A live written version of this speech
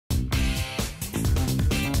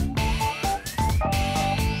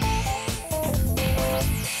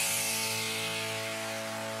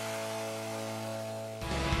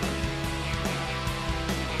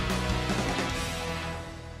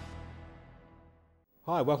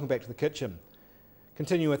Hi, welcome back to the kitchen.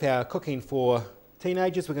 Continue with our cooking for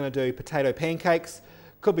teenagers. We're going to do potato pancakes,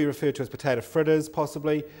 could be referred to as potato fritters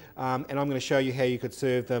possibly, and I'm going to show you how you could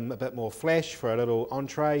serve them a bit more flash for a little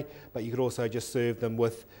entree, but you could also just serve them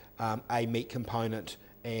with a meat component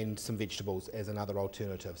and some vegetables as another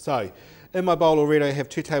alternative. So in my bowl already I have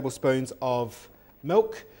 2 tablespoons of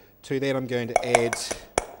milk. To that I'm going to add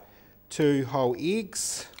 2 whole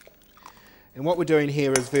eggs. And what we're doing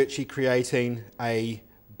here is virtually creating a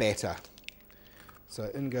batter.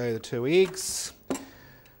 So in go the 2 eggs,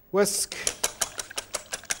 whisk,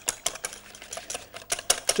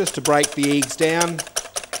 just to break the eggs down.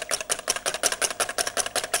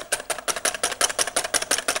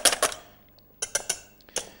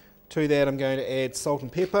 To that I'm going to add salt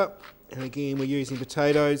and pepper, and again we're using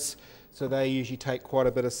potatoes, so they usually take quite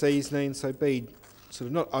a bit of seasoning, so be sort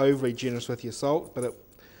of not overly generous with your salt, but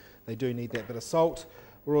they do need that bit of salt.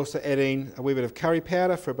 We're also adding a wee bit of curry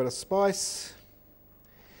powder for a bit of spice,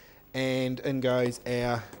 and in goes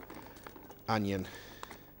our onion.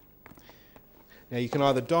 Now you can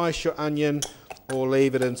either dice your onion or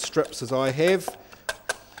leave it in strips as I have.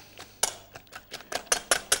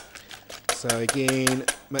 So again,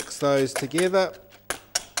 mix those together.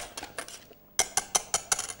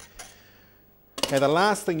 Now the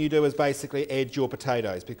last thing you do is basically add your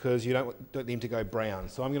potatoes because you don't want them to go brown.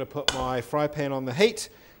 So I'm going to put my fry pan on the heat,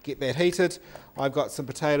 get that heated. I've got some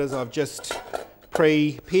potatoes I've just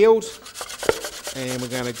pre-peeled and we're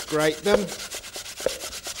going to grate them.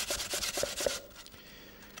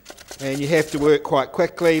 And you have to work quite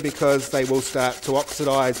quickly because they will start to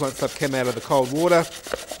oxidise once they've come out of the cold water.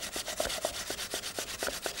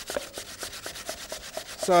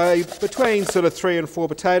 So between sort of 3 and 4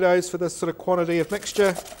 potatoes for this sort of quantity of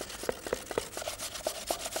mixture.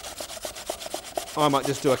 I might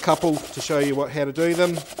just do a couple to show you how to do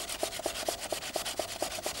them.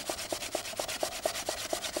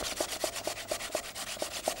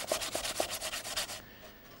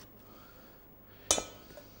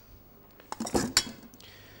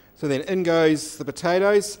 So then in goes the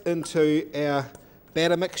potatoes into our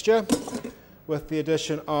batter mixture with the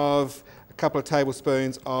addition of a couple of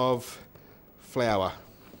tablespoons of flour.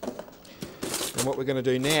 And what we're going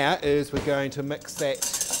to do now is we're going to mix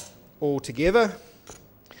that all together.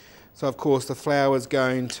 So of course the flour is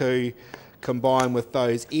going to combine with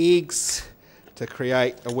those eggs to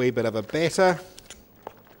create a wee bit of a batter.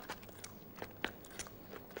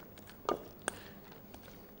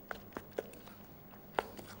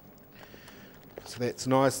 So that's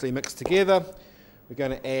nicely mixed together. We're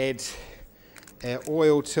going to add our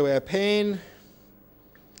oil to our pan.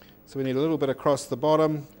 So we need a little bit across the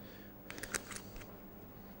bottom.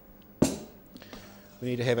 We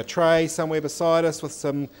need to have a tray somewhere beside us with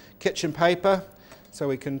some kitchen paper so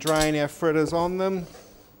we can drain our fritters on them.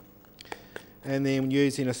 And then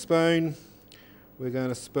using a spoon, we're going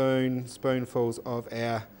to spoon spoonfuls of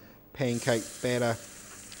our pancake batter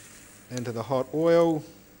into the hot oil.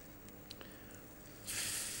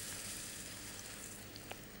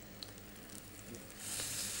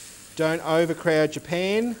 Don't overcrowd your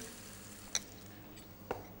pan.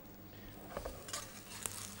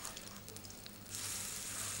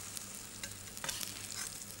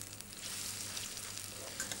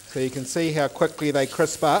 So you can see how quickly they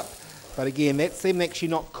crisp up, but again that's them actually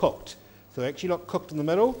not cooked. So they're actually not cooked in the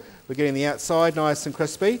middle. We're getting the outside nice and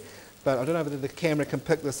crispy, but I don't know whether the camera can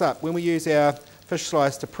pick this up. When we use our fish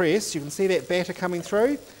slice to press, you can see that batter coming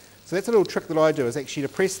through. So that's a little trick that I do, is actually to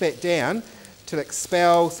press that down to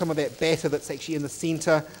expel some of that batter that's actually in the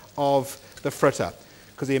centre of the fritter.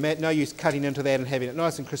 Because there's no use cutting into that and having it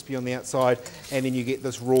nice and crispy on the outside, and then you get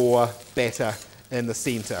this raw batter in the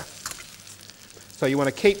centre. So you want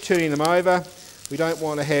to keep turning them over. We don't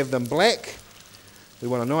want to have them black. We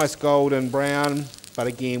want a nice golden brown, but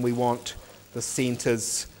again we want the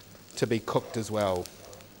centres to be cooked as well.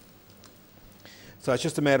 So it's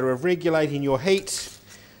just a matter of regulating your heat.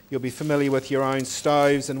 You'll be familiar with your own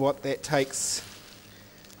stoves and what that takes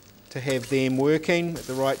to have them working at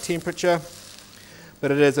the right temperature.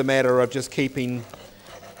 But it is a matter of just keep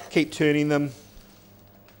turning them.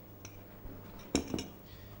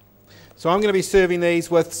 So I'm going to be serving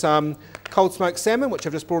these with some cold smoked salmon, which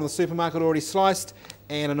I've just brought in the supermarket already sliced,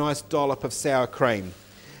 and a nice dollop of sour cream.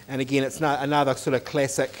 And again, it's another sort of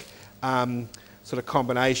classic sort of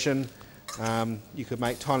combination. You could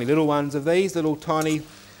make tiny little ones of these, little tiny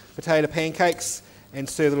potato pancakes, and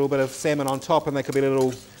serve a little bit of salmon on top, and they could be a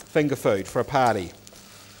little finger food for a party.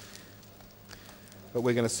 But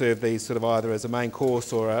we're going to serve these sort of either as a main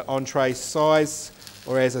course or an entree size,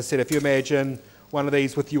 or as I said, if you imagine one of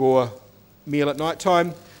these with your meal at night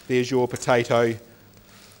time, there's your potato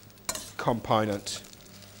component.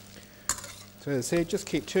 So as I said, just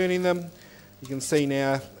keep turning them. You can see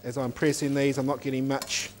now as I'm pressing these, I'm not getting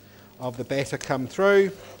much of the batter come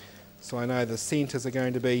through, so I know the centres are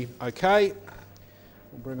going to be okay.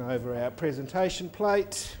 We'll bring over our presentation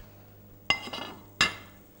plate.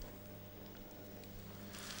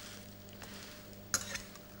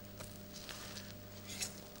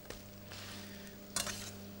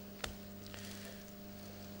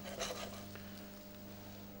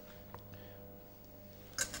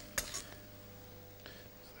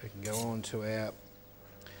 We can go on to our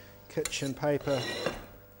kitchen paper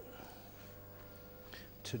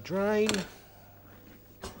to drain.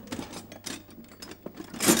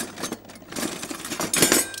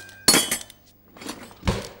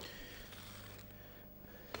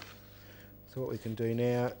 So what we can do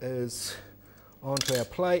now is onto our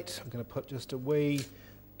plate, I'm going to put just a wee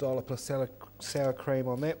dollop of sour cream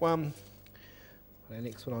on that one. Put our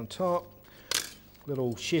next one on top.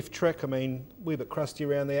 Little chef trick, I mean, a wee bit crusty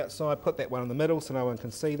around the outside, put that one in the middle so no one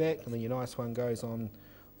can see that, and then your nice one goes on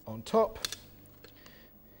top.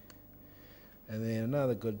 And then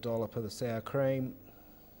another good dollop of the sour cream.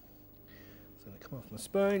 It's going to come off my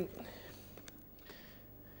spoon.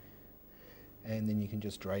 And then you can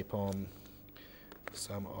just drape on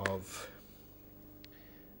some of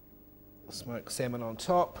smoked salmon on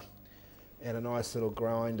top and a nice little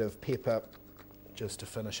grind of pepper just to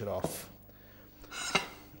finish it off.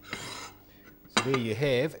 So there you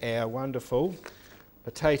have our wonderful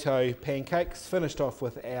potato pancakes finished off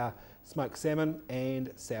with our smoked salmon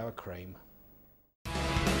and sour cream.